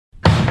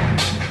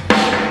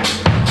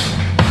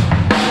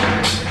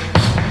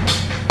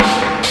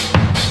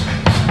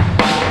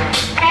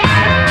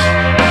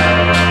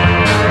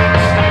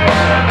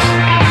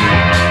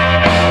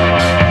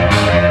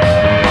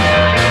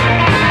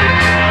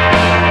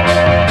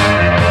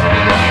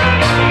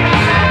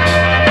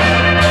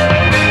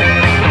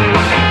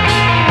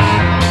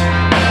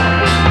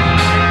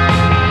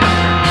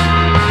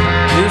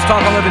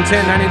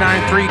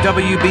1110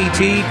 99.3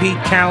 WBT.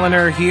 Pete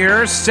Callender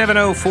here.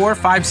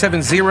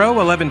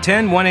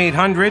 704-570-1110.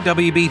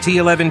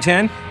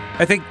 1-800-WBT-1110.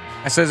 I think,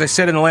 as I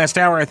said in the last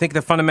hour, I think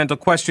the fundamental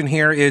question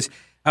here is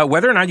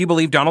whether or not you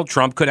believe Donald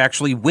Trump could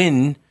actually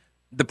win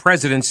the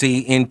presidency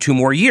in 2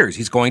 more years.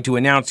 He's going to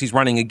announce he's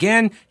running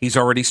again. He's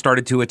already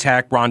started to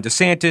attack Ron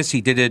DeSantis.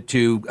 He did it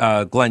to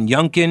Glenn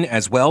Youngkin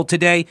as well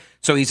today.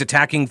 So he's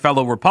attacking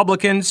fellow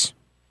Republicans.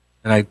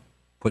 And I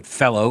put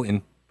fellow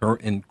in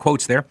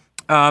quotes there.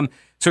 So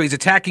he's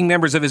attacking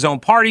members of his own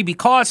party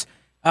because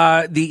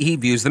he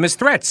views them as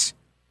threats.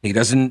 He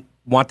doesn't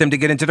want them to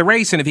get into the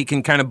race, and if he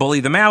can kind of bully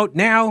them out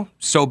now,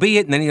 so be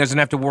it, and then he doesn't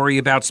have to worry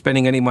about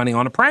spending any money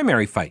on a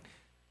primary fight.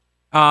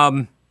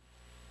 And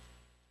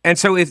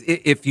so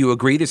if you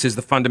agree this is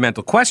the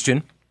fundamental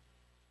question,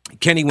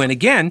 can he win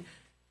again?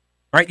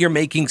 Right, you're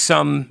making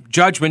some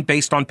judgment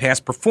based on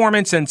past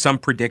performance and some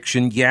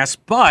prediction, yes,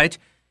 but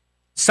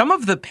some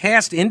of the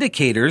past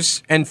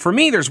indicators, and for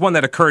me, there's one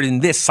that occurred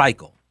in this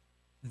cycle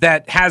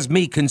that has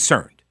me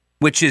concerned,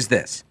 which is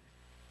this.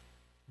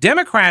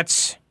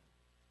 Democrats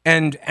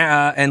and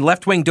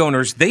left-wing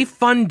donors, they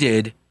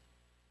funded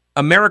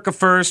America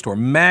First or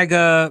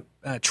MAGA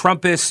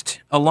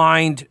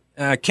Trumpist-aligned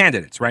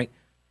candidates, right?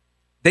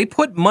 They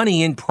put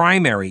money in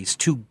primaries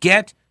to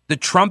get the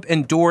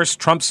Trump-endorsed,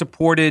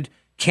 Trump-supported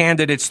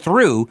candidates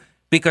through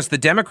because the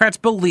Democrats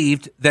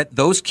believed that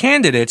those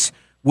candidates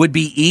would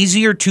be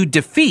easier to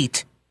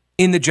defeat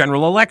in the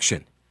general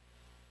election.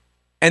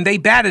 And they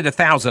batted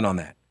 1,000 on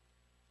that.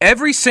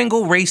 Every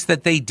single race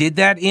that they did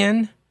that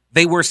in,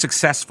 they were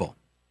successful,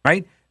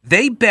 right?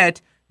 They bet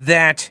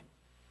that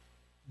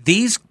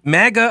these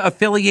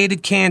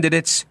MAGA-affiliated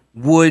candidates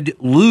would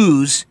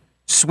lose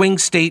swing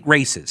state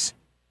races.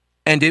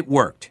 And it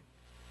worked.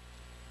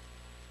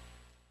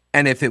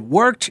 And if it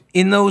worked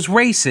in those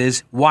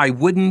races, why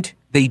wouldn't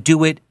they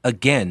do it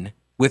again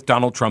with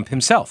Donald Trump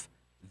himself?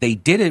 They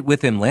did it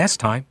with him last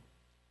time,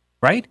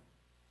 right?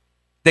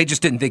 They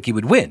just didn't think he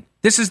would win.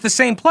 This is the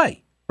same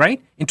play,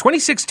 right? In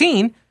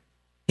 2016,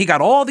 he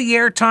got all the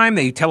airtime.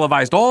 They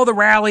televised all the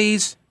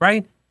rallies,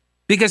 right?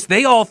 Because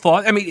they all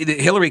thought, I mean, the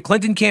Hillary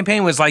Clinton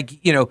campaign was like,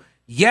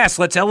 yes,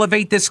 let's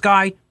elevate this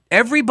guy.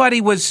 Everybody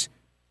was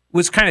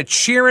kind of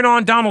cheering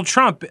on Donald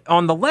Trump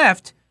on the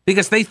left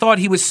because they thought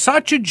he was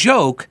such a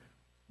joke,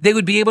 they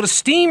would be able to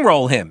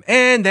steamroll him.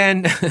 And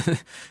then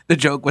the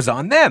joke was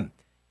on them,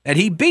 that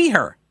he beat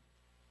her.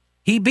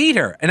 He beat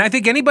her. And I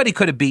think anybody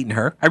could have beaten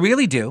her. I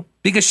really do.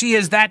 Because she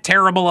is that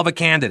terrible of a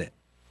candidate.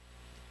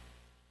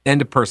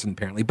 And a person,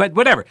 apparently. But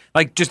whatever.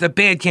 Like, just a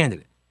bad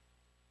candidate.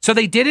 So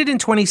they did it in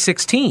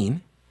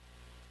 2016.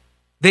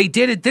 They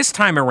did it this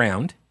time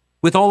around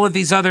with all of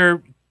these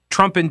other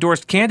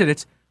Trump-endorsed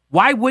candidates.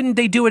 Why wouldn't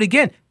they do it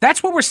again?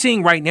 That's what we're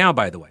seeing right now,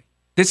 by the way.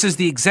 This is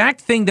the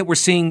exact thing that we're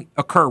seeing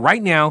occur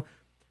right now,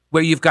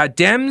 where you've got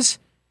Dems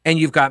and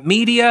you've got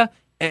media,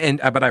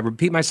 but I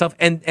repeat myself,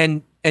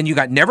 and you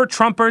got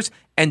NeverTrumpers,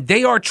 and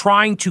they are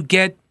trying to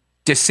get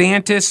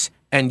DeSantis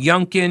and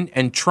Youngkin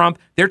and Trump.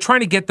 They're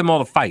trying to get them all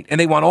to fight. And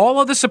they want all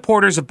of the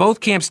supporters of both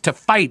camps to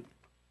fight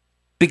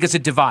because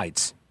it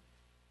divides.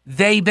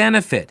 They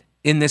benefit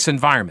in this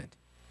environment.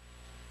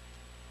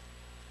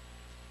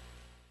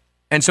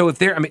 And so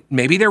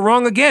maybe they're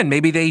wrong again.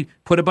 Maybe they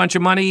put a bunch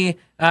of money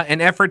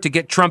and effort to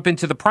get Trump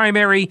into the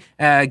primary,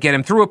 get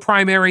him through a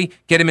primary,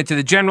 get him into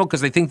the general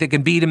because they think they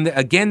can beat him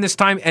again this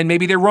time. And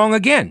maybe they're wrong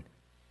again.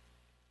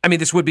 I mean,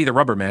 this would be the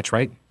rubber match,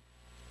 right?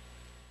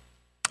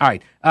 All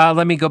right.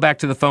 Let me go back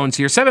to the phones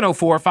here.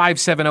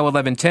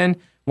 704-570-1110,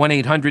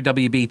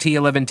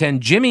 1-800-WBT-1110.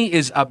 Jimmy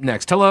is up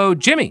next. Hello,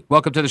 Jimmy.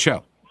 Welcome to the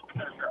show.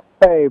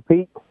 Hey,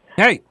 Pete.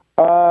 Hey.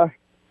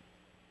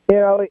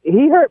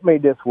 He hurt me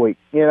this week.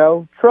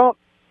 Trump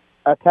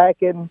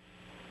attacking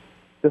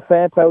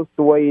DeSantis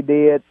the way he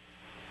did.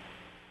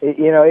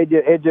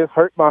 It just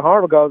hurt my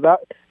heart because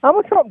I'm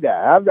a Trump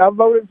guy. I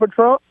voted for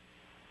Trump.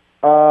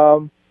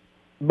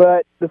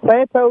 But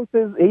DeSantis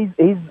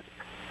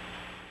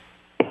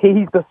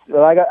he's the,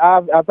 like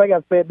I think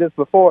I've said this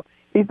before.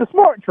 He's the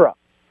smart Trump.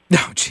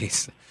 Oh,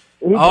 jeez.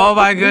 Oh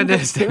my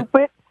goodness.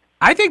 Stupid.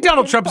 I think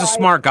Donald Trump is a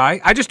smart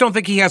guy. I just don't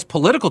think he has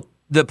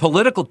the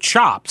political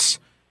chops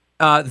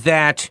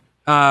that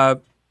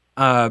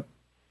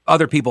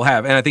other people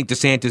have. And I think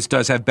DeSantis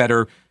does have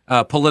better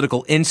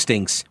political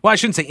instincts. Well, I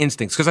shouldn't say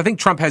instincts, because I think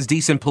Trump has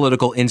decent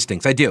political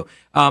instincts. I do.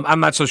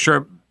 I'm not so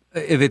sure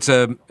if it's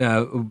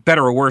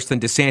better or worse than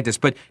DeSantis,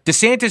 but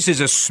DeSantis is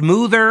a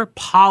smoother,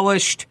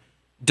 polished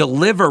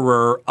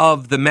deliverer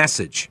of the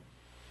message.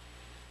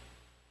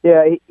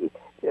 Yeah,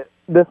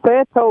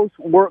 DeSantis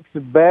works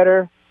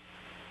better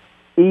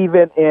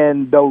even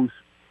in those,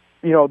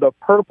 the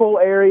purple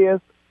areas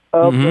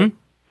of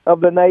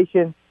the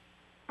nation.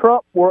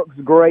 Trump works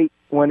great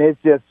when it's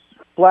just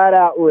flat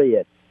out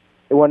red.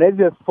 And when it's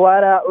just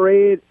flat out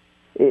red,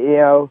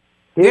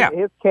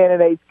 his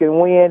candidates can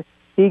win.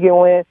 He can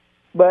win,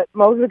 but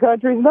most of the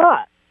country's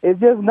not. It's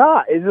just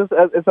not.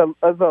 It's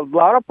a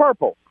lot of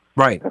purple.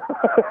 Right.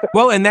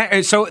 Well,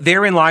 so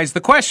therein lies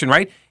the question,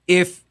 right?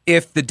 If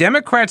the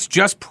Democrats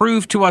just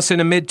prove to us in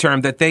a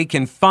midterm that they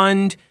can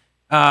fund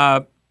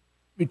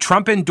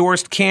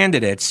Trump-endorsed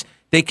candidates,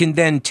 they can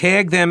then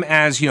tag them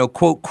as,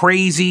 quote,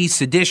 crazy,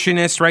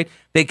 seditionists, right?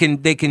 They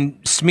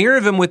can smear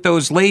them with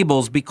those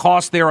labels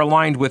because they're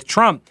aligned with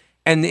Trump.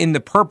 And in the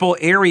purple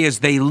areas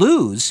they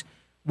lose.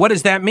 What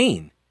does that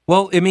mean?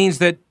 Well, it means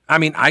that,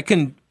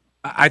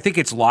 I think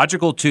it's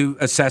logical to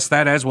assess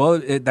that as well.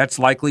 That's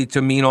likely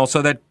to mean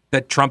also that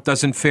Trump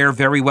doesn't fare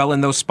very well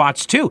in those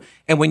spots too.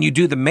 And when you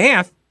do the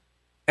math,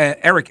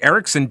 Eric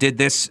Erickson did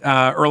this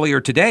earlier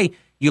today.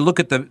 You look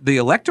at the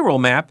electoral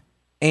map,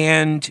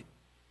 and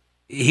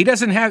he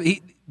doesn't have.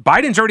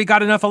 Biden's already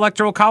got enough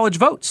electoral college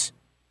votes.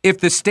 If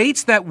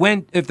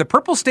the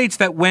purple states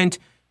that went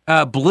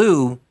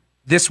blue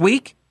this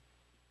week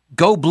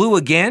go blue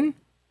again,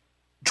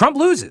 Trump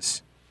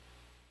loses.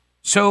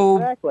 So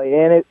exactly,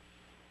 and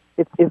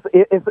it's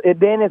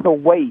a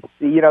waste.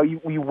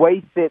 We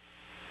wasted.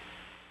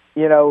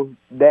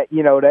 That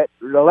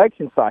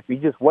election cycle.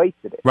 You just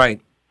wasted it.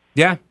 Right.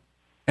 Yeah.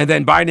 And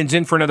then Biden's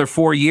in for another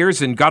 4 years,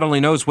 and God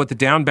only knows what the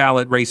down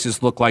ballot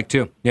races look like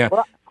too. Yeah.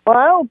 Well,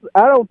 I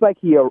don't think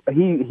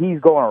he's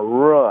going to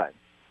run.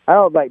 I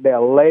don't think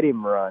they'll let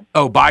him run.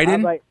 Oh,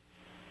 Biden? I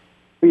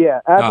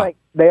think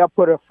they'll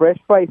put a fresh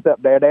face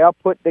up there. They'll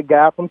put the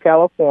guy from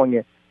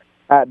California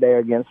out there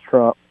against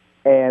Trump,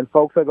 and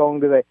folks are going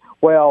to say,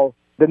 "Well,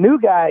 the new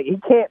guy, he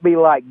can't be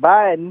like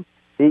Biden.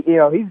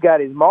 He's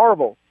got his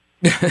marbles."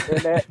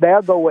 And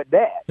they'll go with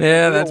that.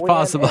 Yeah, that's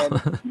possible.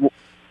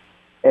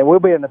 And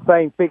we'll be in the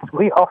same fix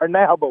we are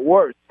now, but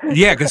worse.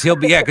 Because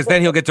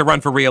then he'll get to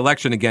run for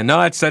re-election again. No,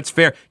 that's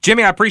fair.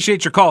 Jimmy, I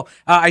appreciate your call.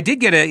 I did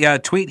get a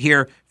tweet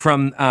here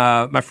from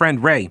my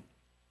friend Ray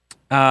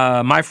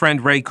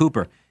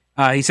Cooper.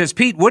 He says,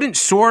 Pete, wouldn't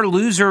sore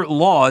loser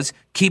laws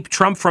keep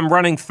Trump from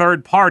running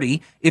third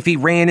party if he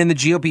ran in the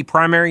GOP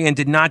primary and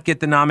did not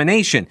get the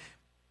nomination?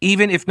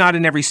 Even if not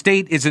in every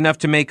state, is enough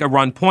to make a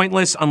run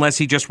pointless unless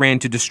he just ran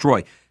to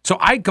destroy. So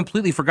I'd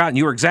completely forgotten.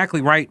 You were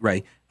exactly right,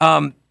 Ray.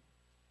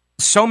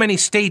 So many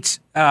states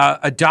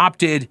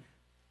adopted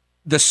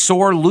the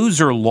sore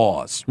loser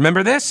laws.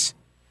 Remember this?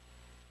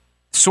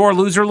 Sore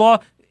loser law?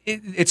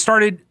 It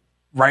started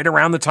right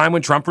around the time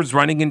when Trump was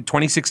running in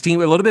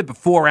 2016, a little bit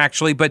before,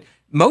 actually. But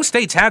most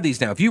states have these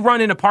now. If you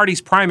run in a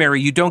party's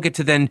primary, you don't get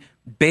to then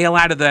bail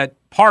out of that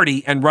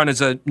party and run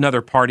as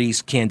another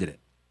party's candidate.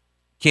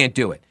 Can't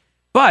do it.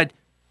 But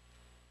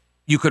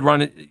you could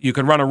run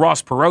a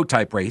Ross Perot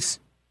type race,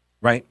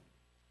 right?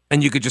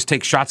 And you could just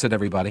take shots at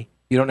everybody.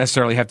 You don't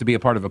necessarily have to be a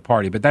part of a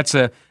party. But that's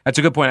a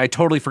good point. I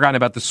totally forgotten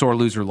about the sore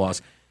loser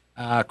laws.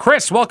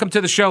 Chris, welcome to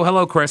the show.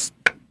 Hello, Chris.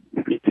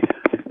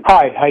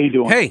 Hi, how you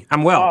doing? Hey,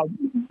 I'm well.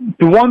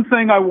 The one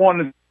thing I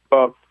wanted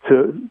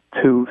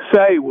to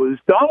say was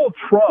Donald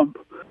Trump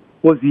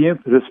was the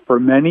impetus for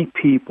many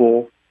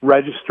people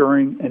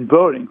registering and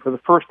voting for the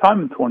first time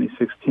in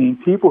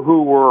 2016. People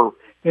who were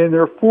in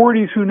their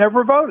 40s who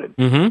never voted.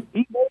 Mm-hmm.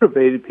 He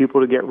motivated people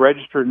to get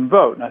registered and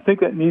vote. And I think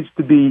that needs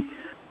to be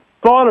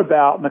thought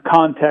about in the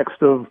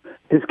context of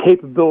his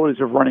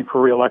capabilities of running for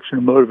re-election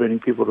and motivating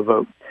people to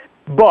vote.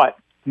 But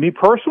me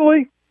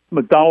personally, I'm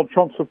a Donald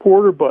Trump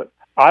supporter, but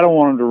I don't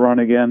want him to run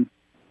again.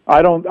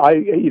 I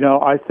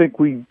think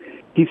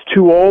he's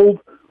too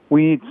old.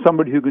 We need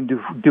somebody who can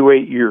do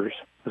 8 years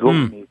is what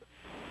we need.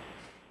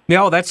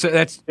 No, that's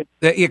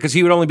because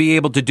he would only be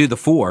able to do the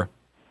 4.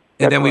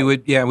 And then we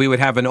would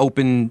have an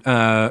open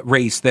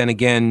race then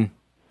again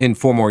in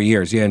 4 more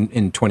years,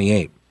 in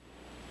 28.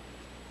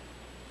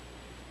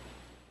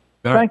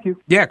 Thank you.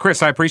 Yeah,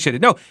 Chris, I appreciate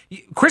it. No,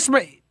 Chris,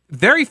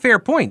 very fair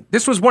point.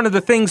 This was one of the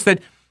things that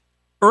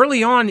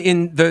early on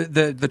in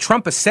the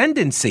Trump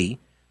ascendancy,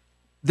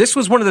 this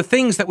was one of the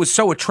things that was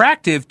so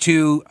attractive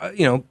to,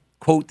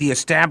 quote, the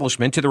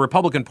establishment, to the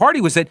Republican Party,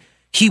 was that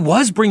he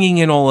was bringing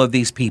in all of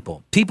these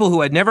people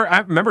who had never, I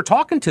remember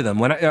talking to them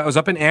when I was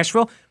up in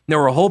Asheville. There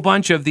were a whole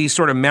bunch of these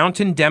sort of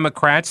mountain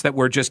Democrats that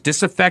were just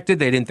disaffected.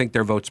 They didn't think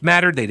their votes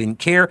mattered. They didn't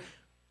care.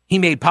 He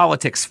made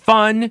politics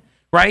fun,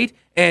 right?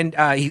 And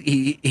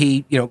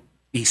he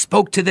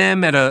spoke to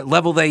them at a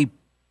level they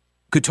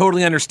could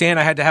totally understand.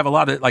 I had to have a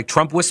lot of like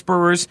Trump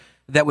whisperers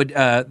that would,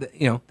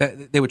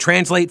 that they would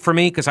translate for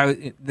me because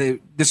this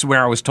is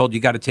where I was told you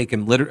got to take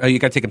him you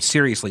got to take him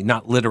seriously,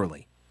 not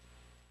literally.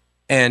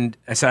 And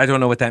I said, I don't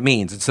know what that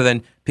means. And so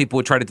then people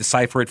would try to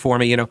decipher it for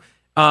me,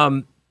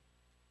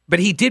 But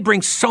he did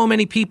bring so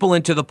many people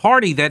into the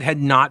party that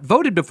had not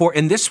voted before.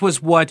 And this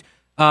was what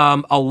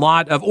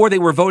they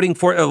were voting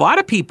for. A lot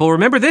of people,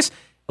 remember this,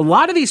 a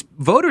lot of these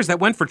voters that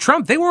went for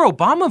Trump, they were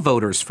Obama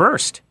voters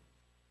first,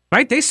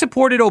 right? They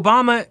supported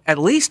Obama at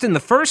least in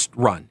the first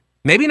run.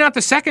 Maybe not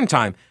the second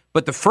time,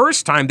 but the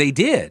first time they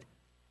did.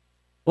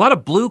 A lot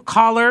of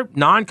blue-collar,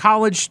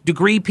 non-college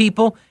degree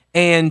people,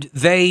 and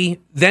they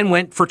then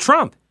went for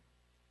Trump.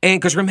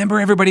 And because remember,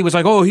 everybody was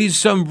like, oh, he's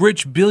some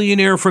rich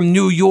billionaire from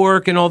New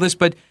York and all this,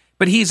 but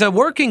he's a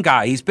working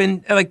guy. He's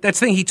been, like, that's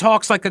the thing, he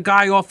talks like a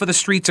guy off of the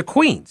streets of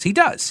Queens. He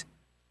does.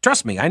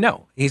 Trust me, I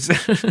know. He's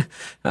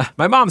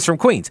my mom's from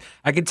Queens.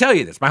 I can tell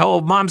you this. My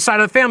whole mom's side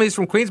of the family is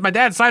from Queens. My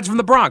dad's side's from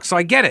the Bronx, so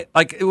I get it.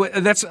 Like,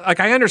 that's like,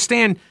 I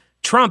understand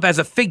Trump as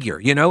a figure,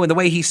 and the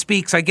way he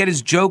speaks. I get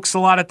his jokes a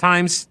lot of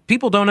times.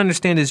 People don't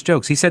understand his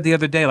jokes. He said the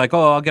other day, like,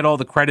 I'll get all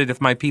the credit if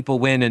my people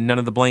win and none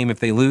of the blame if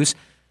they lose.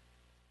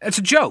 That's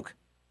a joke.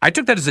 I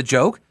took that as a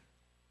joke.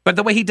 But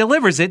the way he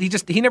delivers it,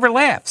 he never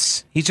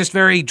laughs. He's just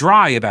very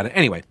dry about it.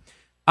 Anyway,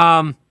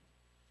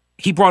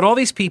 he brought all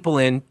these people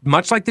in,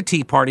 much like the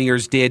Tea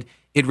Partiers did.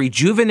 It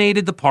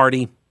rejuvenated the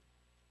party,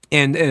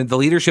 and the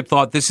leadership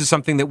thought this is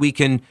something that we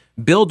can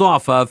build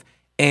off of.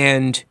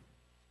 And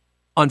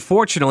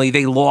unfortunately,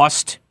 they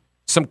lost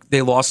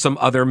some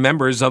other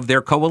members of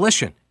their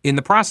coalition in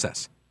the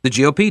process. The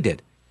GOP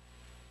did.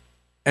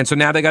 And so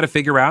now they got to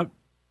figure out,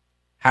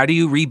 how do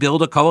you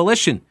rebuild a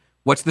coalition?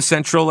 What's the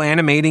central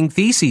animating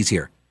theses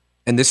here?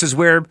 And this is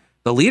where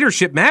the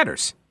leadership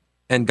matters.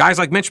 And guys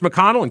like Mitch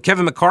McConnell and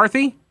Kevin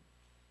McCarthy,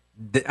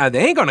 they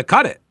ain't going to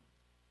cut it.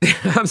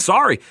 I'm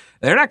sorry.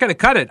 They're not going to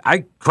cut it.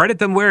 I credit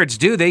them where it's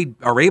due. They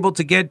are able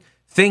to get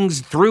things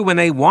through when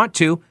they want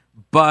to.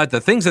 But the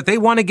things that they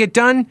want to get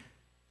done,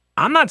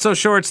 I'm not so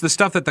sure it's the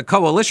stuff that the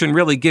coalition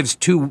really gives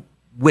two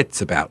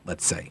wits about,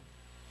 let's say.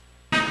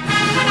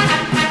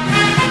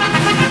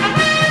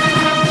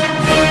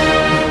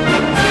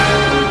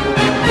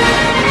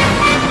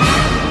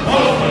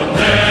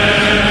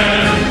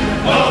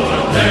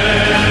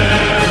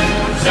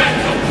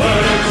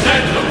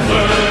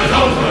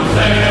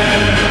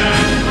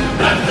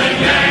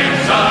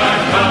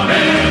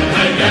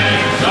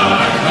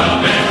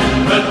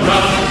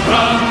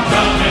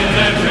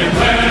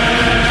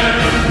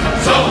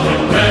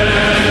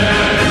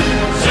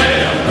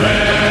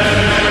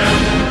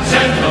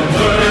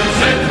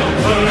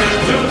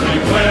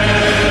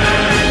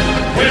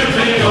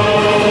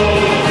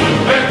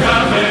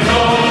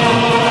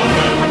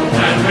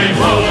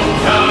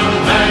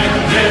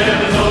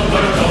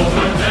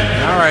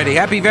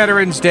 Happy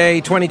Veterans Day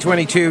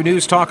 2022.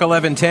 News Talk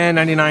 1110,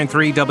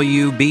 99.3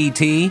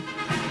 WBT.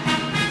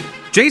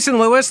 Jason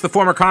Lewis, the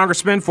former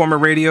congressman, former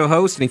radio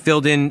host, and he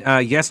filled in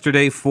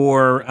yesterday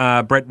for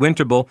Brett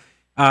Winterble.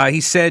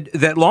 He said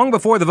that long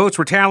before the votes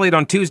were tallied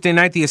on Tuesday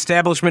night, the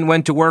establishment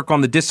went to work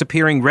on the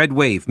disappearing red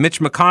wave.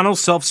 Mitch McConnell's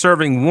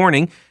self-serving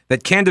warning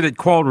that candidate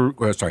quality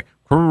has a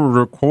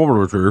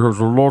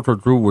lot to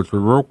do with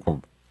the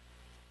outcome.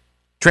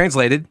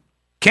 Translated,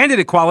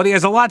 candidate quality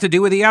has a lot to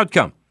do with the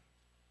outcome.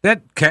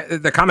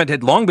 The comment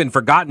had long been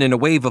forgotten in a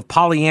wave of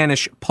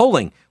Pollyannish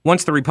polling.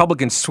 Once the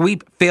Republican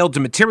sweep failed to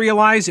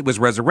materialize, it was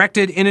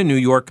resurrected in a New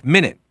York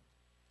minute.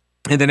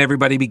 And then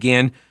everybody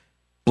began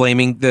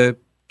blaming the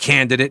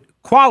candidate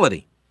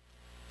quality.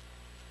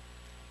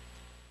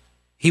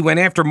 He went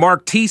after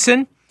Mark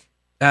Thiessen.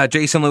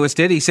 Jason Lewis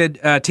did. He said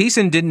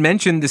Thiessen didn't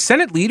mention the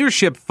Senate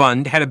Leadership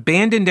Fund had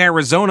abandoned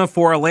Arizona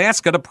for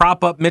Alaska to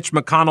prop up Mitch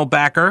McConnell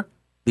backer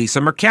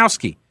Lisa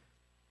Murkowski.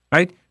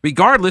 Right?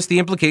 Regardless, the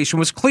implication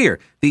was clear.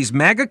 These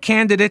MAGA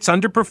candidates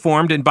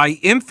underperformed, and by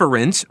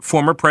inference,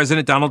 former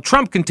President Donald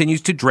Trump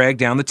continues to drag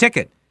down the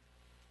ticket.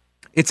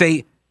 It's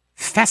a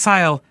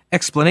facile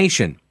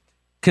explanation,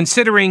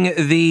 considering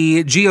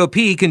the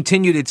GOP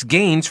continued its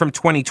gains from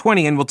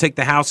 2020 and will take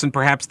the House and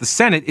perhaps the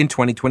Senate in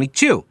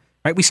 2022.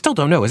 Right? We still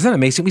don't know. Isn't that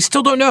amazing? We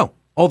still don't know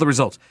all the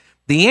results.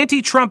 The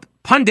anti-Trump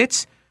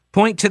pundits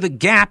point to the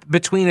gap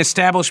between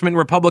establishment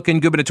Republican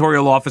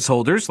gubernatorial office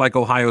holders, like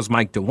Ohio's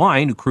Mike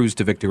DeWine, who cruised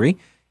to victory,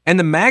 and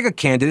the MAGA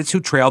candidates who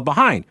trailed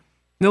behind.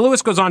 Now,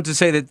 Lewis goes on to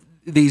say that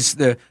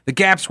the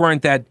gaps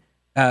weren't that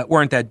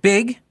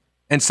big,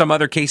 and some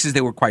other cases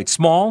they were quite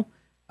small.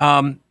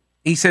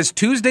 He says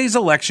Tuesday's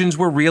elections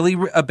were really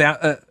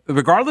about,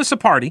 regardless of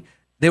party,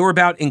 they were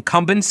about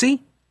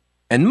incumbency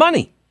and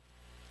money.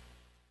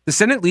 The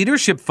Senate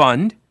Leadership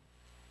Fund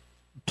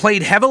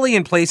played heavily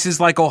in places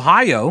like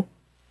Ohio.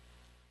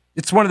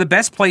 It's one of the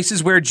best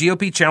places where a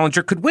GOP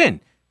challenger could win.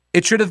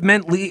 It should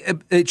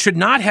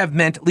not have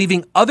meant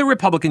leaving other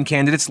Republican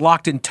candidates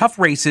locked in tough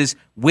races,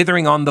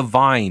 withering on the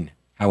vine,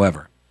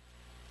 however.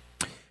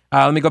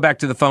 Let me go back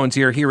to the phones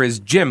here. Here is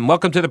Jim.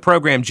 Welcome to the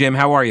program, Jim.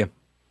 How are you?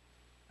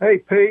 Hey,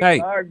 Pete.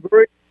 Hey. I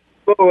agree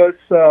with Lewis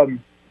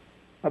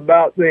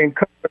about the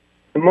incumbent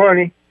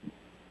money.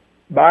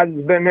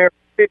 Biden's been there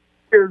for 50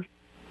 years.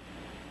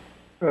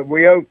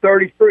 We owe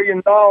 $30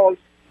 trillion.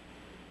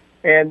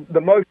 And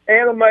the most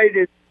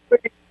animated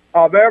speech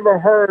I've ever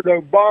heard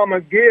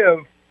Obama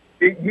give,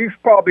 you've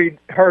probably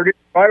heard it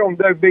right on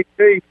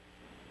WBT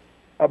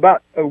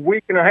about a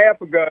week and a half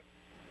ago,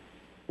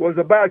 was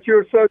about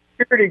your Social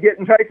Security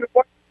getting taken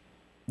away.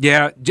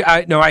 Yeah,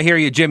 I hear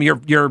you, Jim.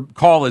 Your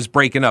call is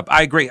breaking up.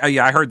 I agree.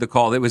 I heard the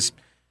call. It was,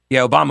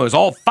 Obama was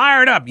all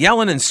fired up,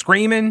 yelling and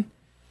screaming.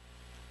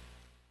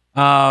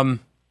 But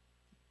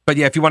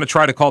if you want to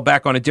try to call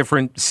back on a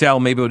different cell,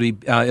 maybe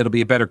it'll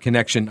be a better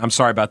connection. I'm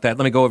sorry about that.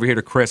 Let me go over here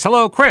to Chris.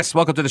 Hello, Chris.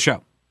 Welcome to the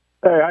show.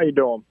 Hey, how you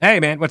doing? Hey,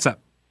 man. What's up?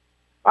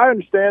 I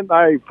understand.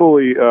 I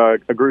fully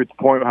agree with the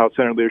point of how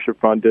Senate Leadership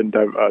Fund didn't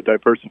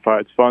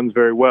diversify its funds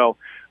very well.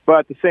 But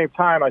at the same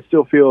time, I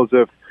still feel as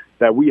if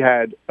that we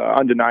had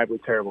undeniably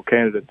terrible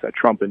candidates that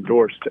Trump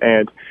endorsed.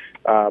 And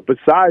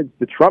besides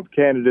the Trump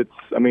candidates,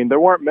 there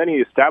weren't many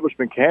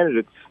establishment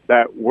candidates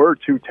that were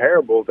too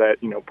terrible that,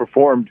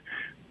 performed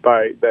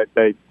by that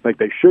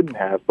they shouldn't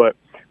have. But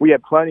we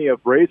had plenty of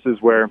races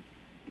where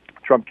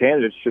Trump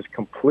candidates just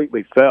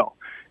completely fell,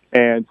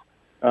 and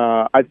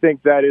I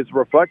think that is a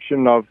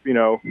reflection of,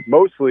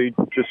 mostly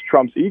just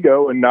Trump's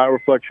ego and not a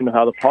reflection of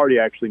how the party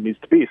actually needs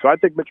to be. So I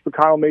think Mitch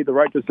McConnell made the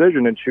right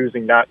decision in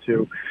choosing not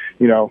to,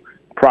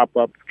 prop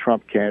up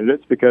Trump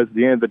candidates, because at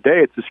the end of the day,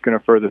 it's just going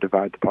to further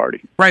divide the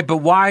party. Right, but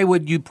why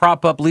would you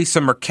prop up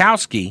Lisa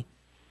Murkowski,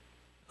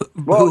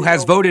 who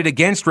has voted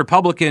against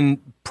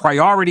Republican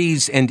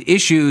priorities and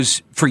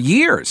issues for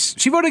years?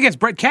 She voted against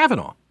Brett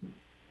Kavanaugh.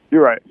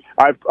 You're right.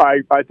 I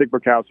think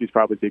Murkowski's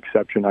probably the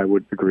exception. I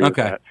would agree with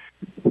that.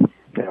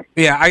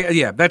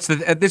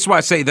 This is why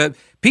I say that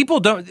people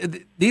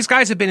don't. These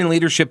guys have been in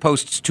leadership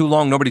posts too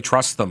long. Nobody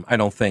trusts them, I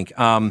don't think.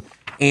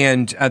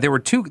 There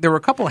were a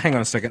couple. Hang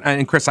on a second.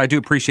 And Chris, I do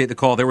appreciate the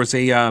call. There was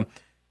a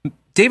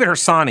David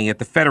Hersani at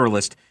the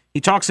Federalist.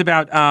 He talks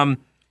about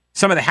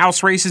some of the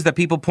House races that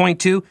people point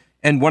to,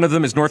 and one of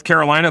them is North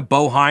Carolina: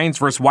 Bo Hines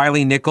versus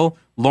Wiley Nickel,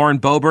 Lauren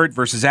Boebert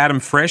versus Adam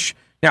Frisch.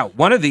 Now,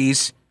 one of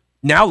these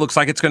now looks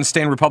like it's going to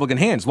stay in Republican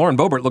hands. Lauren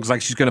Boebert looks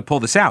like she's going to pull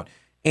this out,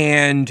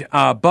 and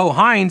Bo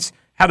Hines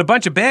had a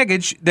bunch of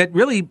baggage that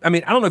really, I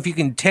don't know if you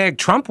can tag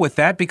Trump with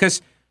that,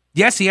 because,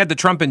 yes, he had the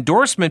Trump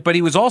endorsement, but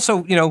he was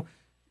also,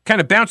 kind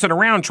of bouncing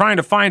around trying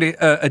to find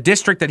a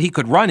district that he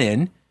could run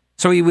in.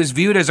 So he was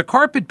viewed as a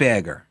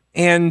carpetbagger.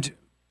 And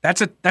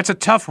that's a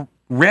tough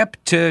rep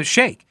to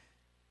shake.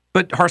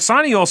 But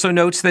Harsanyi also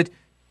notes that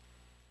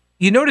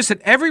you notice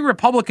that every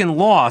Republican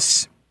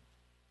loss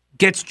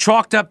gets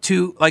chalked up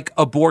to, like,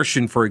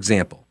 abortion, for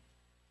example.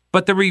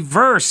 But the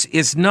reverse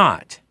is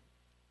not.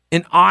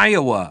 In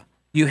Iowa,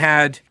 you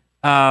had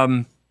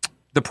the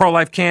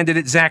pro-life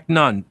candidate Zach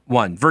Nunn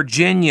won.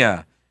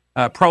 Virginia,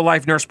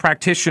 pro-life nurse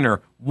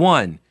practitioner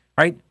won,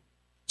 right?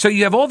 So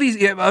you have all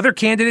these other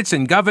candidates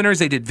and governors.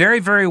 They did very,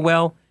 very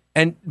well.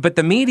 But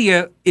the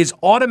media is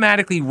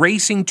automatically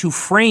racing to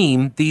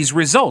frame these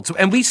results.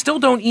 And we still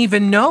don't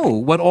even know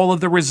what all of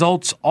the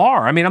results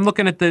are. I'm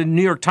looking at the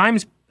New York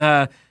Times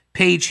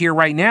page here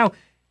right now.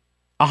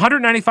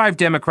 195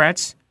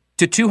 Democrats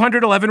to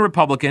 211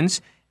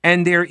 Republicans.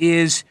 And there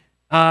is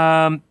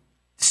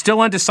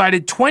still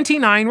undecided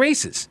 29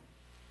 races,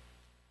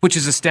 which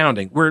is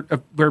astounding. We're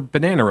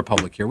banana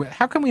republic here.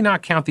 How can we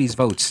not count these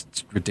votes?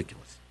 It's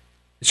ridiculous.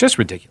 It's just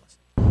ridiculous.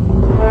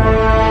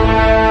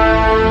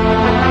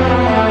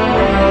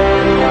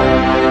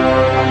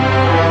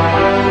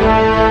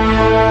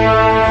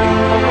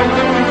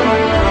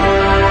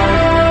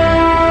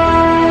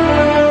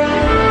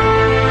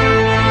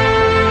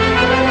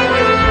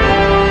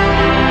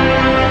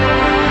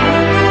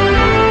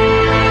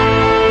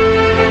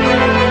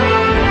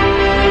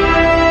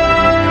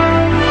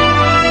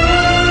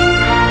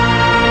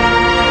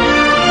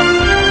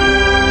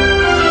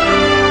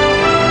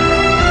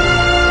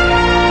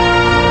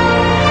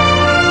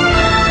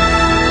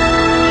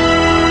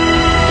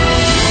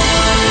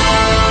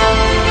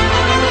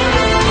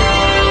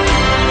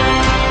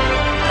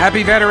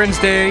 Happy Veterans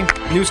Day.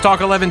 News Talk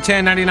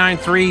 1110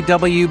 99.3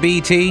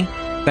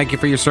 WBT. Thank you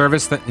for your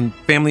service, and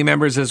family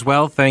members as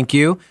well. Thank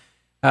you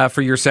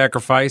for your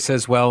sacrifice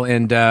as well.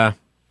 And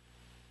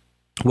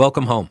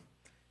welcome home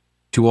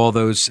to all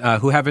those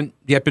who haven't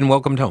yet been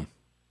welcomed home.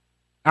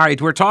 All right,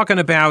 we're talking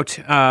about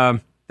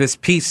this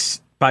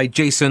piece by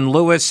Jason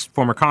Lewis,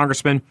 former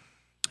congressman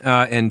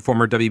and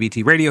former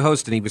WBT radio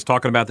host. And he was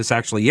talking about this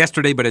actually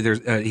yesterday, but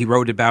he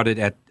wrote about it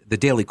at the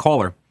Daily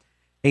Caller.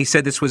 He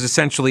said this was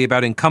essentially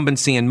about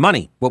incumbency and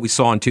money, what we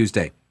saw on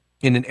Tuesday.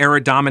 In an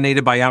era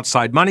dominated by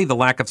outside money, the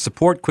lack of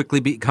support quickly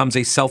becomes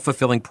a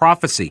self-fulfilling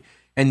prophecy,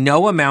 and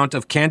no amount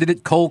of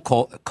candidate cold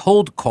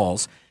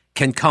calls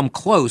can come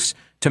close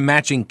to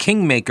matching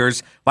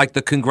kingmakers like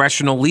the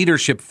Congressional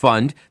Leadership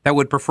Fund that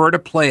would prefer to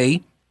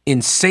play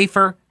in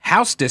safer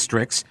House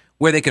districts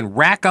where they can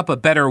rack up a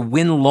better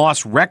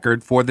win-loss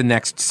record for the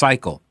next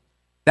cycle.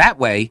 That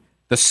way,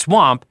 the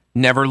swamp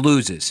never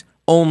loses.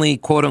 Only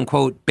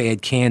quote-unquote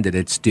bad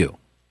candidates do.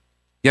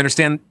 You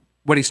understand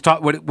what he's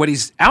what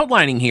he's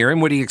outlining here,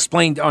 and what he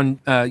explained on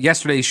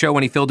yesterday's show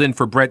when he filled in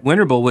for Brett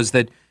Winterble was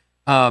that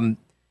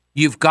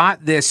you've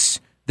got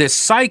this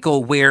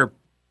cycle where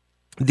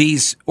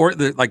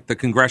like the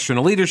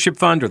Congressional Leadership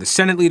Fund or the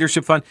Senate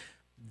Leadership Fund,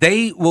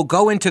 they will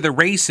go into the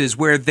races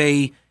where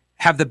they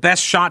have the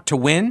best shot to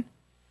win,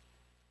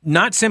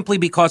 not simply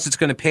because it's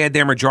going to pad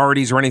their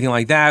majorities or anything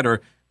like that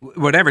or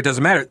whatever, it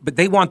doesn't matter. But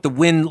they want the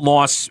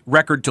win-loss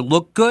record to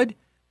look good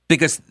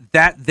because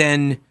that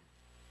then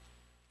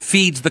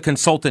feeds the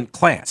consultant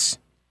class,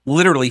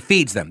 literally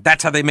feeds them.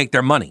 That's how they make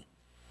their money.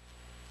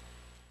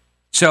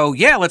 So,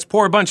 yeah, let's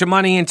pour a bunch of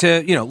money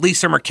into,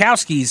 Lisa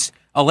Murkowski's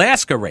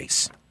Alaska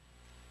race.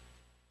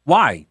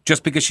 Why?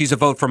 Just because she's a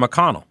vote for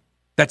McConnell.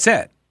 That's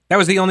it. That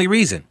was the only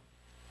reason.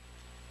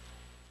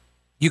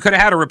 You could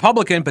have had a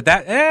Republican, but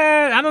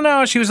I don't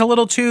know, she was a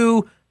little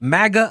too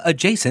MAGA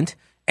adjacent.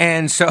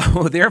 And so,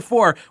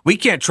 therefore, we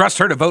can't trust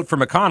her to vote for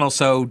McConnell,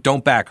 so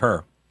don't back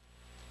her.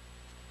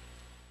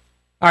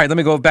 All right, let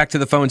me go back to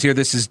the phones here.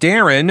 This is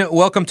Darren.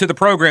 Welcome to the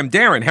program.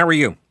 Darren, how are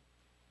you?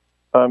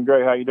 I'm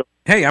great. How you doing?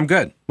 Hey, I'm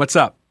good. What's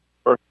up?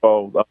 First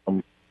of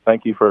all,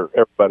 thank you for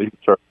everybody who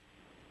served.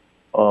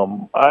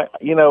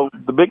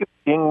 The biggest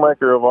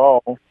kingmaker of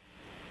all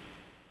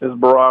is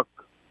Barack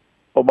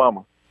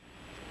Obama.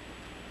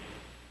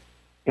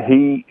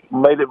 He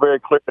made it very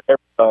clear to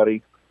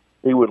everybody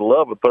he would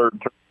love a third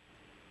term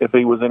if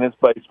he was in his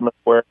basement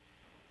wearing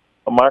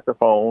a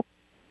microphone.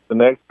 The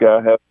next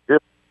guy has to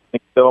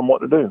tell him what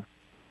to do,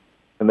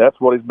 and that's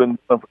what he's been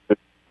doing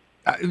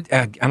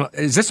for.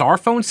 Is this our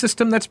phone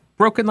system that's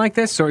broken like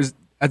this, or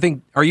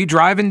are you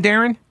driving,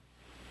 Darren?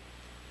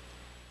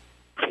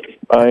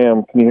 I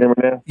am. Can you hear me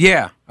now?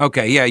 Yeah.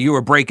 Okay. Yeah, you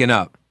were breaking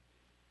up.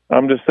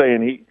 I'm just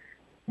saying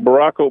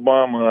Barack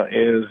Obama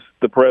is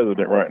the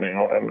president right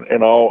now,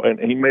 and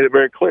he made it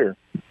very clear.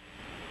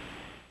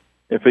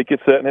 If he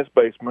could sit in his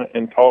basement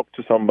and talk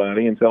to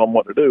somebody and tell them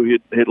what to do,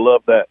 he'd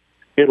love that.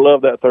 He'd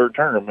love that third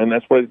term, and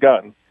that's what he's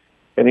gotten.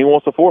 And he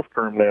wants a fourth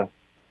term now.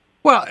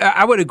 Well,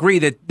 I would agree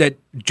that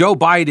Joe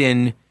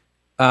Biden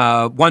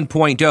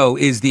 1.0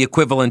 is the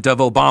equivalent of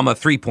Obama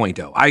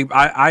 3.0.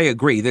 I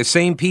agree. The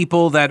same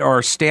people that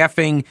are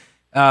staffing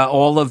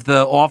all of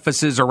the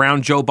offices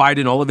around Joe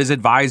Biden, all of his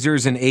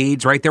advisors and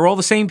aides, right? They're all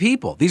the same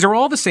people. These are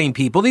all the same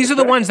people. These are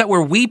the ones that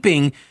were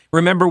weeping.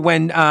 Remember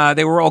when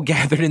they were all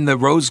gathered in the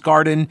Rose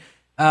Garden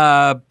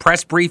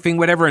press briefing,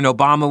 whatever, and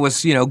Obama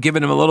was,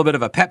 giving them a little bit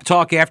of a pep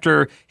talk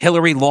after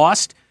Hillary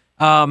lost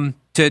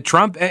to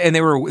Trump, and they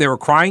were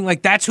crying.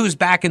 Like, that's who's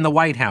back in the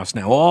White House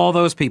now. All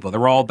those people,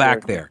 they're all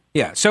back there.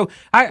 Yeah, so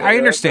I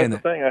understand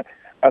that's the thing.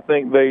 I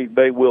think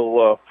they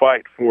will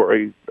fight for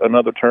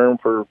another term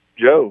for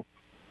Joe.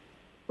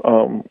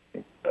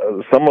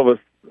 Some of us,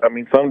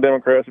 some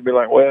Democrats would be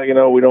like, well,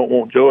 we don't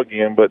want Joe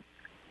again, but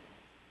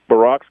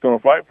Barack's going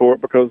to fight for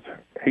it because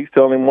he's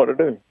telling him what to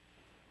do.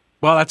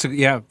 Well,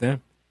 yeah.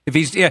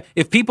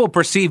 If people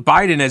perceive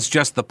Biden as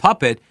just the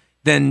puppet,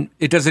 then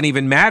it doesn't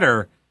even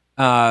matter.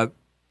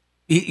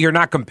 You're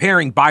not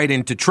comparing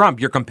Biden to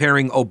Trump. You're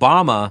comparing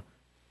Obama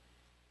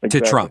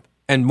to Trump,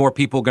 and more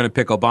people are going to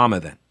pick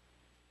Obama then.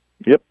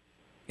 Yep.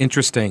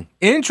 Interesting.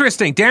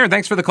 Darren,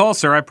 thanks for the call,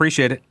 sir. I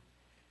appreciate it.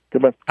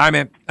 Goodbye. Hi,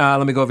 man.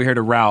 Let me go over here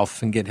to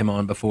Ralph and get him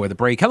on before the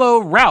break. Hello,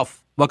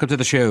 Ralph. Welcome to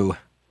the show.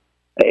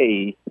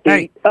 Hey.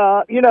 Hey.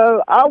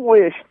 I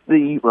wish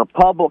the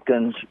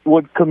Republicans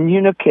would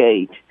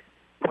communicate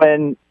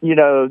when, they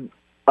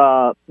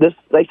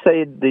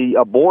say the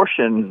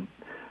abortion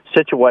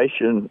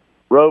situation,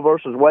 Roe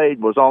versus Wade,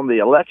 was on the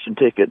election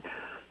ticket.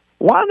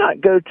 Why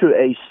not go to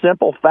a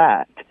simple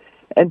fact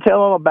and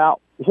tell them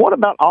what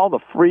about all the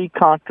free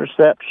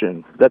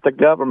contraception that the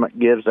government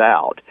gives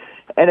out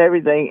and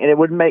everything, and it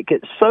would make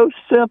it so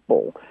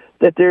simple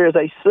that there is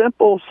a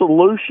simple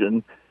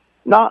solution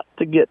not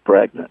to get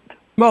pregnant.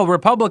 Well,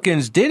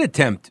 Republicans did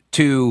attempt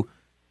to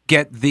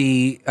get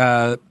the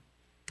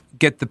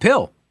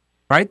pill,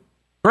 right?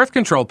 Birth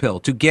control pill,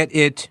 to get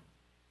it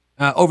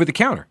over the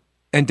counter,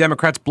 and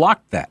Democrats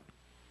blocked that.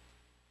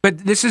 But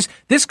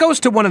this goes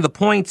to one of the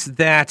points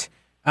that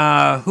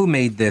who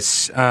made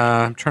this?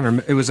 I'm trying to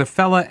remember. It was a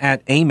fella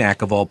at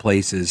AMAC of all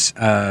places,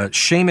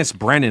 Seamus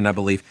Brennan, I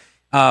believe.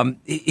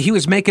 He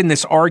was making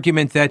this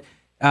argument that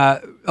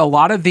a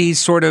lot of these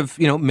sort of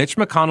Mitch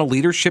McConnell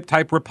leadership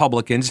type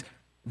Republicans,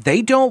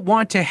 they don't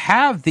want to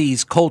have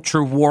these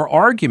culture war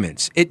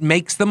arguments. It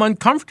makes them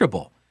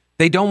uncomfortable.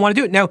 They don't want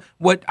to do it. Now,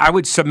 what I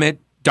would submit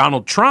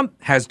Donald Trump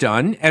has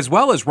done, as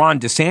well as Ron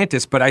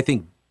DeSantis, but I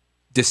think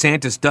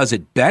DeSantis does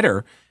it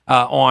better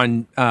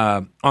on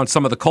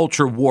some of the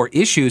culture war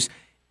issues,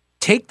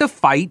 take the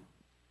fight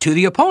to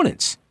the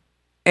opponents.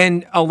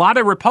 And a lot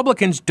of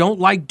Republicans don't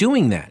like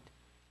doing that.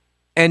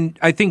 And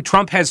I think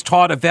Trump has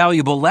taught a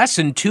valuable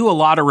lesson to a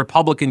lot of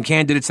Republican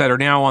candidates that are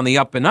now on the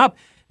up and up,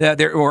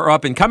 or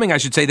up and coming, I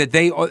should say, that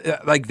they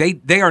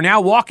are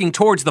now walking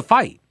towards the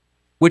fight,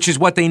 which is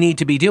what they need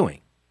to be doing.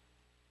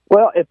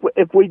 Well,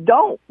 if we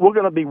don't, we're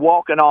going to be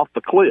walking off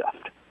the cliff.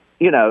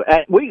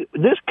 And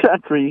this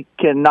country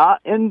cannot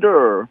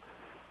endure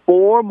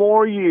 4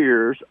 more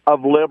years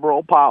of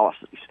liberal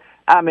policies.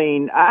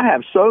 I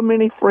have so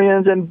many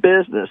friends in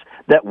business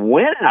that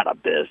went out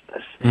of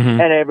business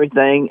and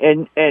everything,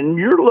 and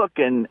you're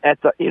looking at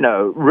the,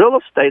 real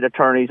estate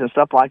attorneys and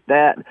stuff like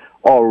that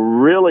are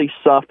really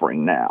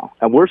suffering now.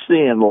 And we're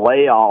seeing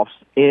layoffs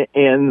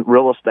in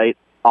real estate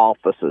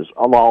offices,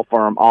 law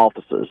firm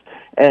offices.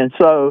 And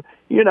so,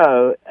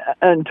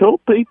 until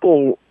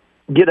people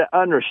get an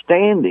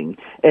understanding,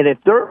 and if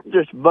they're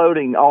just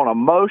voting on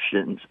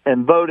emotions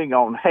and voting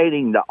on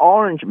hating the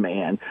orange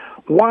man,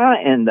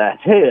 why in the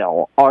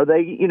hell are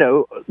they?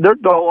 They're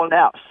doling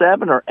out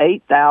 $7,000 or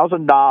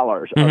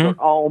 $8,000 of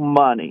their own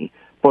money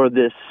for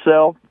this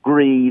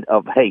self-greed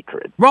of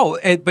hatred. Well,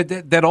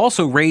 but that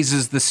also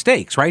raises the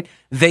stakes, right?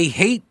 They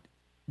hate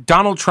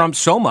Donald Trump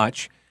so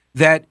much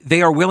that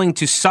they are willing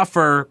to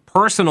suffer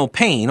personal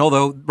pain,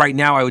 although right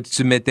now I would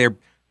submit they're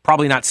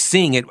probably not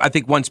seeing it. I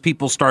think once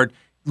people start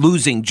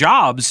losing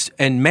jobs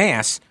en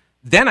masse,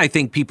 then I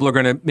think people are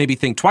going to maybe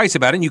think twice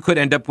about it. And you could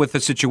end up with a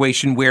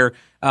situation where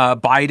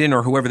Biden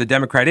or whoever the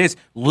Democrat is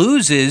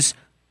loses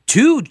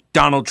to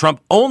Donald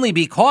Trump only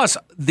because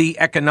the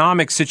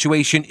economic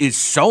situation is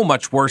so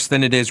much worse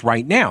than it is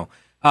right now.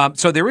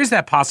 So there is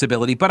that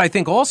possibility. But I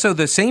think also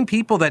the same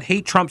people that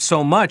hate Trump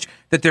so much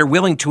that they're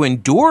willing to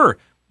endure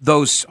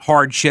those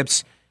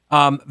hardships,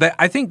 that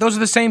I think those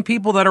are the same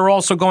people that are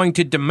also going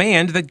to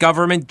demand that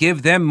government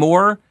give them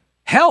more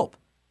help.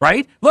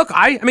 Right? Look,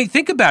 I mean,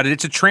 think about it.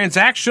 It's a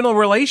transactional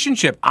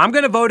relationship. I'm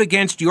going to vote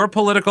against your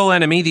political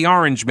enemy, the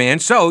orange man,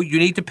 so you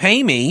need to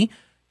pay me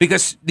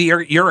because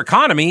your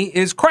economy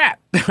is crap,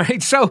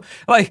 right? So,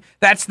 like,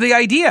 that's the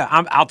idea.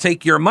 I'll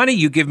take your money.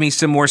 You give me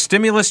some more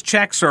stimulus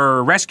checks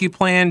or rescue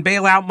plan,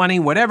 bailout money,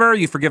 whatever.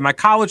 You forgive my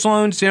college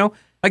loans,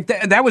 Like,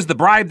 that was the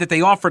bribe that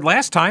they offered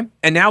last time.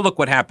 And now look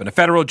what happened. A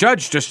federal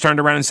judge just turned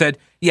around and said,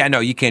 yeah,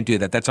 no, you can't do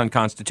that. That's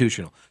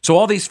unconstitutional. So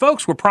all these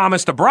folks were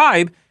promised a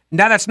bribe.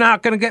 Now that's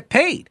not going to get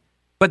paid.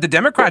 But the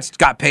Democrats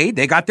got paid.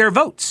 They got their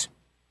votes.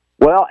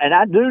 Well, and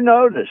I do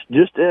notice,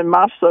 just in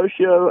my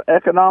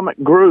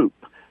socioeconomic group,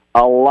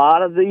 a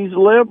lot of these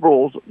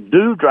liberals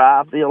do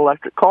drive the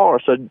electric car.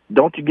 So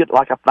don't you get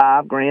like a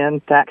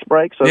 $5,000 tax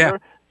break? So yeah.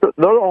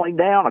 they're only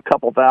down a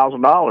couple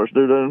 $1,000s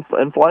due to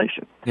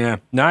inflation. Yeah.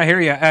 No, I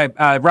hear you.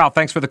 Ralph,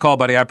 thanks for the call,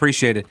 buddy. I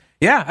appreciate it.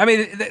 Yeah. I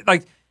mean,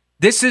 like,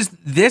 this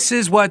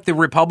is what the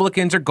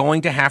Republicans are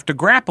going to have to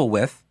grapple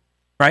with,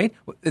 right?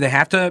 They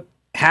have to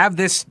have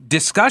this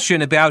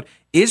discussion about,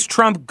 is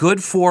Trump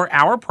good for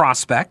our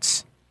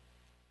prospects?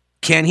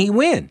 Can he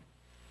win?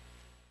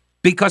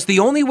 Because the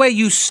only way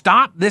you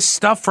stop this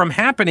stuff from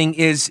happening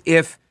is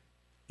if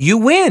you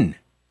win.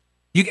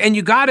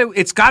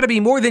 It's got to be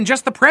more than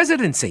just the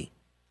presidency.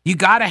 You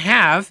got to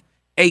have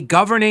a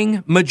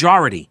governing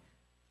majority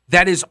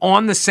that is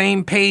on the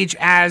same page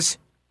as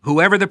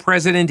whoever the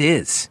president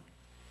is.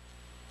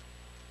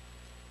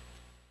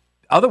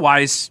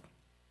 Otherwise,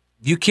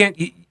 you can't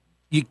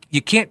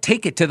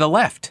take it to the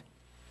left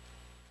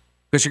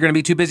because you're going to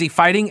be too busy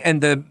fighting,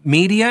 and the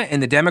media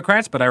and the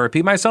Democrats, but I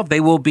repeat myself,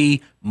 they will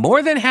be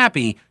more than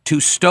happy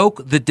to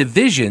stoke the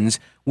divisions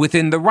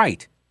within the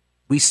right.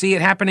 We see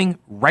it happening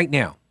right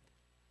now.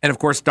 And of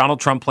course,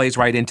 Donald Trump plays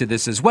right into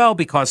this as well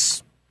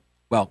because,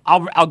 well,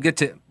 we're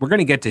going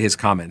to get to his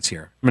comments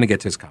here. I'm going to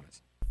get to his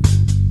comments.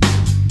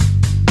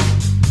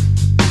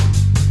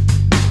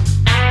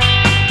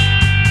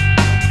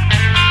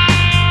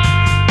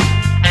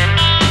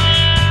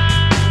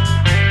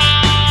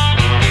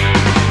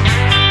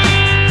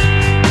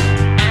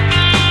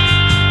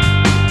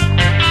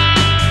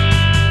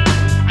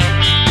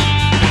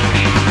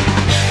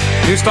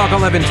 News Talk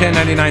 1110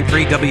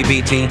 99.3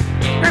 WBT.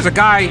 There's a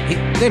guy,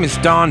 his name is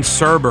Don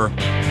Serber.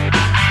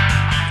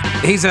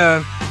 He's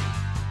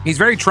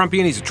very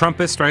Trumpian. He's a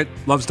Trumpist, right?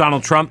 Loves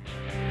Donald Trump.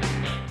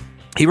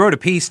 He wrote a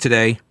piece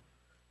today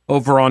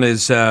over on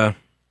his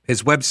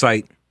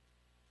website,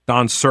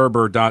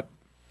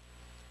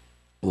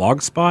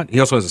 donserber.blogspot. He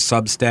also has a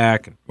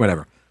Substack,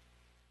 whatever.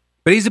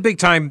 But he's a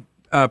big-time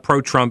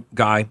pro-Trump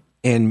guy,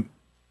 and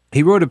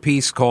he wrote a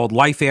piece called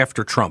Life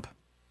After Trump.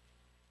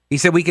 He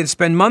said, we can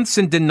spend months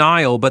in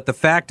denial, but the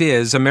fact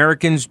is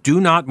Americans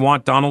do not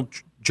want Donald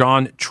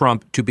John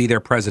Trump to be their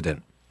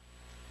president.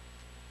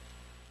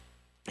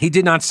 He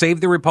did not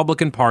save the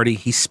Republican Party.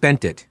 He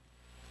spent it.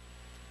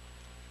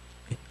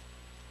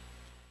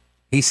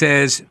 He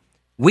says,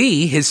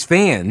 we, his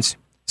fans,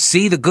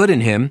 see the good in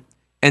him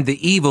and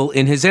the evil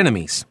in his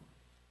enemies.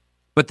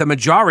 But the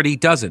majority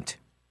doesn't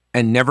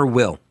and never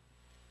will.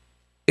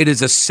 It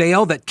is a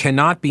sale that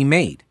cannot be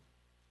made.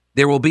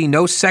 There will be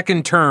no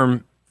second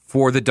term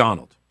for the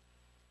Donald.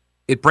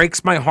 It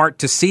breaks my heart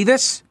to see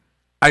this.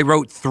 I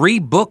wrote 3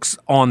 books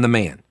on the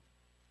man.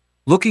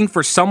 Looking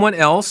for someone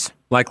else,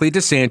 likely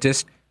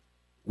DeSantis,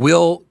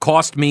 will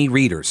cost me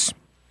readers.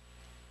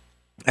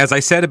 As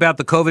I said about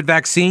the COVID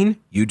vaccine,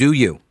 you do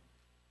you.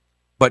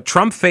 But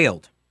Trump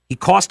failed. He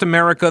cost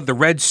America the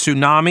red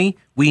tsunami.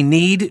 We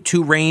need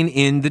to rein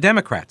in the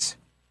Democrats.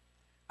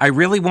 I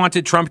really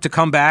wanted Trump to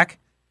come back,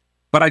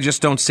 but I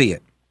just don't see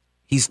it.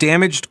 He's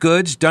damaged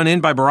goods done in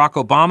by Barack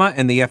Obama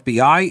and the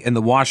FBI and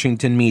the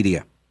Washington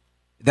media.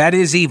 That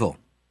is evil.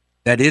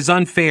 That is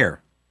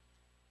unfair.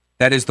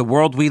 That is the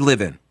world we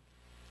live in.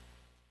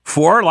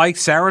 For, like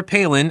Sarah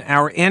Palin,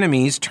 our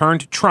enemies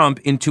turned Trump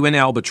into an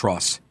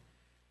albatross.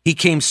 He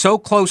came so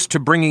close to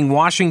bringing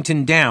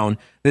Washington down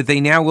that they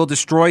now will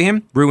destroy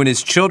him, ruin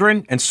his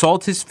children, and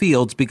salt his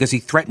fields because he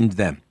threatened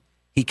them.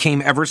 He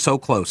came ever so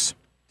close.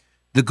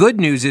 The good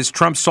news is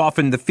Trump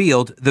softened the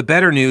field. The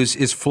better news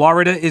is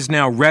Florida is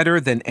now redder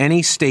than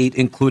any state,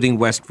 including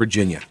West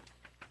Virginia.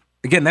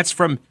 Again, that's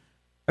from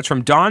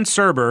Don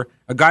Serber,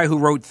 a guy who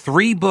wrote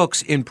 3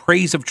 books in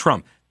praise of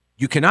Trump.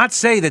 You cannot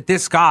say that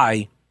this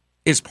guy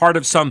is part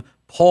of some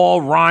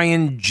Paul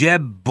Ryan,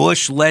 Jeb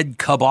Bush-led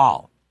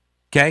cabal.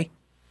 Okay?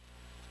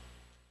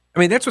 I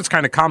mean, that's what's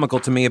kind of comical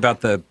to me about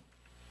the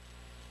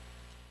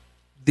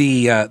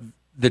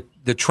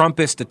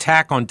Trumpist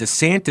attack on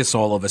DeSantis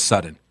all of a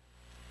sudden.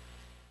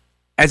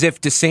 As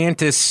if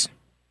DeSantis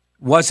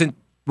wasn't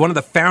one of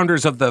the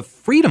founders of the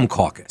Freedom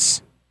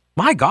Caucus.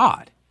 My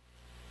God.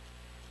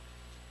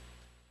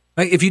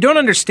 Like, if you don't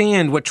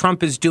understand what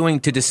Trump is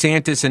doing to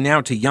DeSantis and now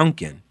to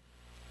Youngkin,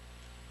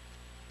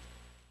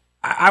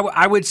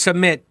 I would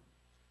submit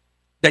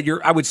that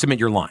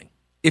you're lying.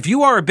 If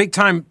you are a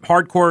big-time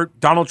hardcore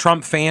Donald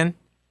Trump fan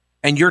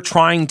and you're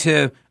trying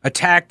to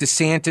attack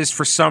DeSantis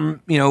for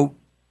some,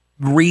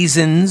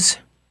 reasons,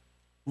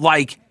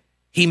 like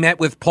he met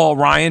with Paul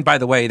Ryan. By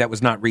the way, that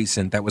was not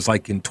recent. That was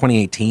like in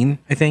 2018,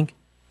 I think.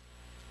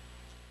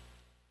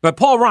 But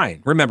Paul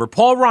Ryan, remember,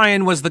 Paul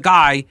Ryan was the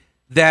guy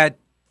that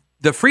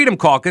the Freedom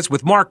Caucus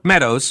with Mark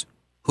Meadows,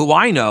 who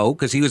I know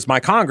because he was my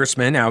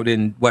congressman out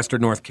in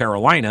Western North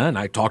Carolina, and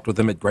I talked with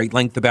him at great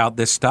length about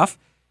this stuff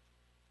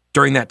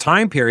during that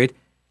time period.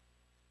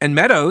 And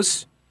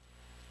Meadows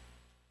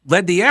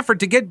led the effort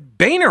to get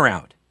Boehner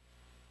out.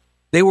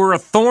 They were a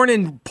thorn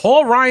in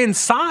Paul Ryan's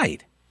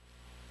side.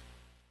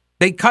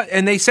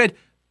 They said,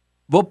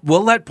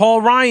 we'll let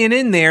Paul Ryan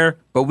in there,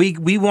 but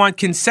we want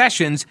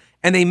concessions.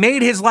 And they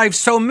made his life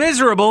so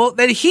miserable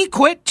that he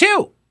quit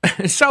too.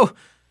 So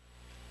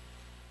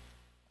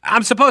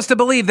I'm supposed to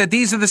believe that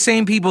these are the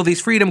same people,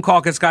 these Freedom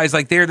Caucus guys,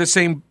 like they're the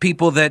same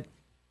people that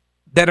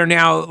are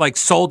now like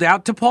sold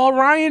out to Paul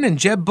Ryan and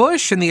Jeb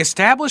Bush and the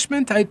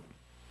establishment.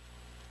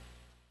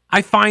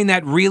 I find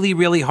that really,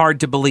 really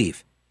hard to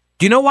believe.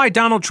 Do you know why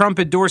Donald Trump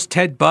endorsed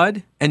Ted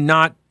Budd and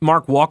not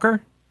Mark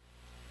Walker?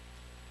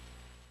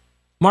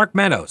 Mark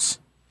Meadows.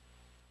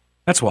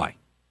 That's why.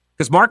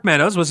 Because Mark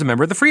Meadows was a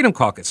member of the Freedom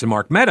Caucus, and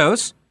Mark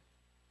Meadows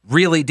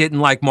really didn't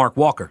like Mark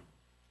Walker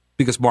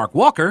because Mark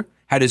Walker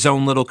had his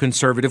own little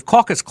conservative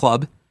caucus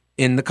club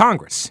in the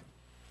Congress.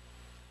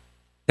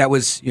 That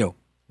was,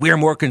 we're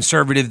more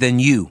conservative than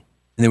you.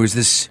 And there was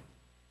this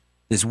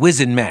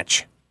whizzing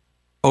match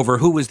over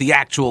who was the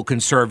actual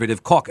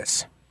conservative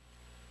caucus.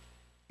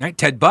 Right?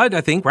 Ted Budd,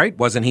 I think, right?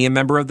 Wasn't he a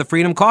member of the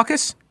Freedom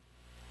Caucus?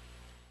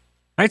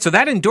 Right? So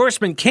that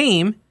endorsement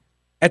came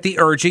at the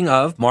urging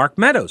of Mark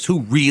Meadows,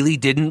 who really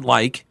didn't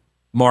like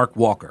Mark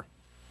Walker.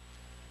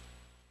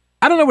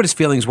 I don't know what his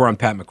feelings were on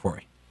Pat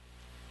McCrory.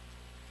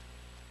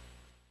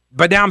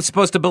 But now I'm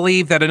supposed to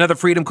believe that another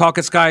Freedom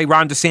Caucus guy,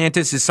 Ron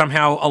DeSantis, is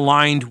somehow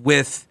aligned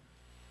with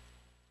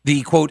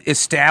the, quote,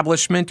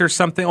 establishment or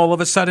something all of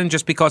a sudden,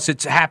 just because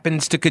it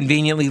happens to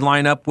conveniently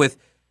line up with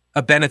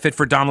a benefit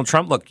for Donald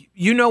Trump. Look,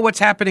 you know what's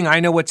happening. I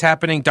know what's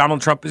happening.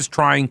 Donald Trump is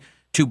trying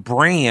to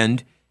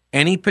brand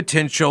any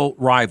potential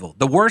rival.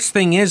 The worst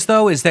thing is,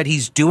 though, is that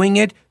he's doing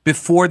it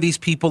before these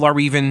people are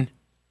even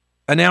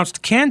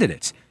announced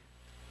candidates.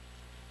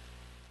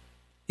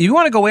 If you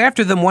want to go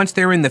after them once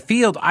they're in the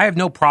field, I have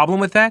no problem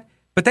with that,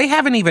 but they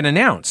haven't even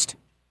announced.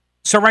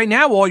 So right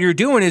now, all you're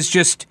doing is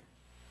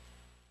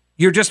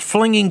you're just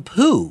flinging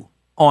poo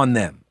on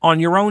them, on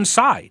your own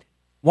side.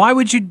 Why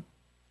would you?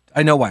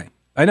 I know why.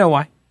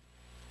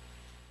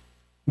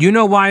 You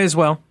know why as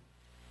well.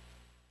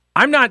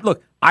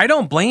 I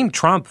don't blame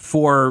Trump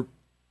for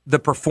the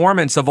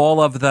performance of all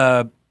of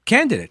the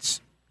candidates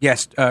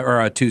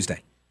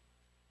Tuesday.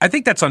 I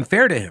think that's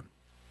unfair to him.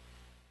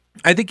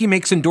 I think he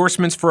makes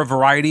endorsements for a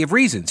variety of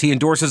reasons. He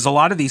endorses a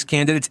lot of these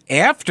candidates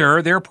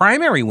after their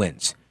primary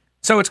wins.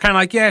 So it's kind of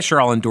like, yeah,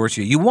 sure, I'll endorse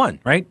you. You won,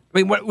 right? I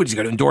mean, what is he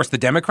going to endorse the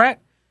Democrat?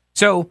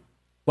 So,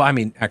 well, I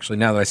mean, actually,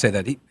 now that I say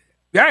that, he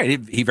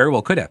very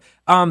well could have.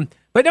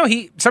 But no,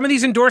 some of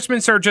these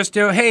endorsements are just,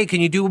 hey,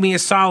 can you do me a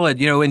solid?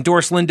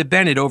 Endorse Linda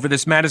Bennett over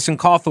this Madison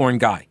Cawthorn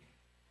guy.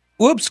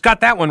 Whoops,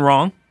 got that one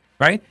wrong,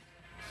 right?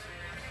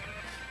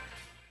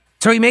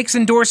 So he makes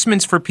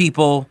endorsements for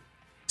people.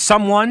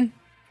 Some won,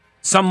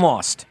 some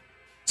lost.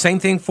 Same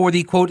thing for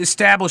the, quote,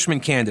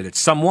 establishment candidates.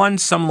 Some won,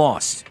 some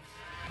lost.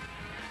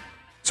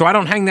 So I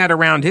don't hang that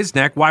around his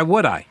neck. Why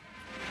would I?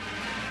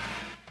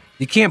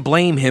 You can't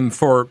blame him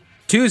for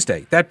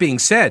Tuesday. That being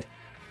said,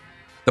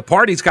 the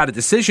party's got a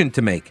decision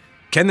to make.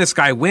 Can this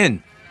guy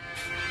win?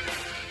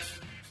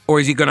 Or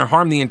is he going to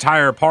harm the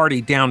entire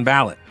party down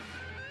ballot?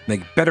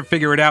 They better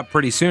figure it out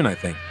pretty soon, I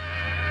think.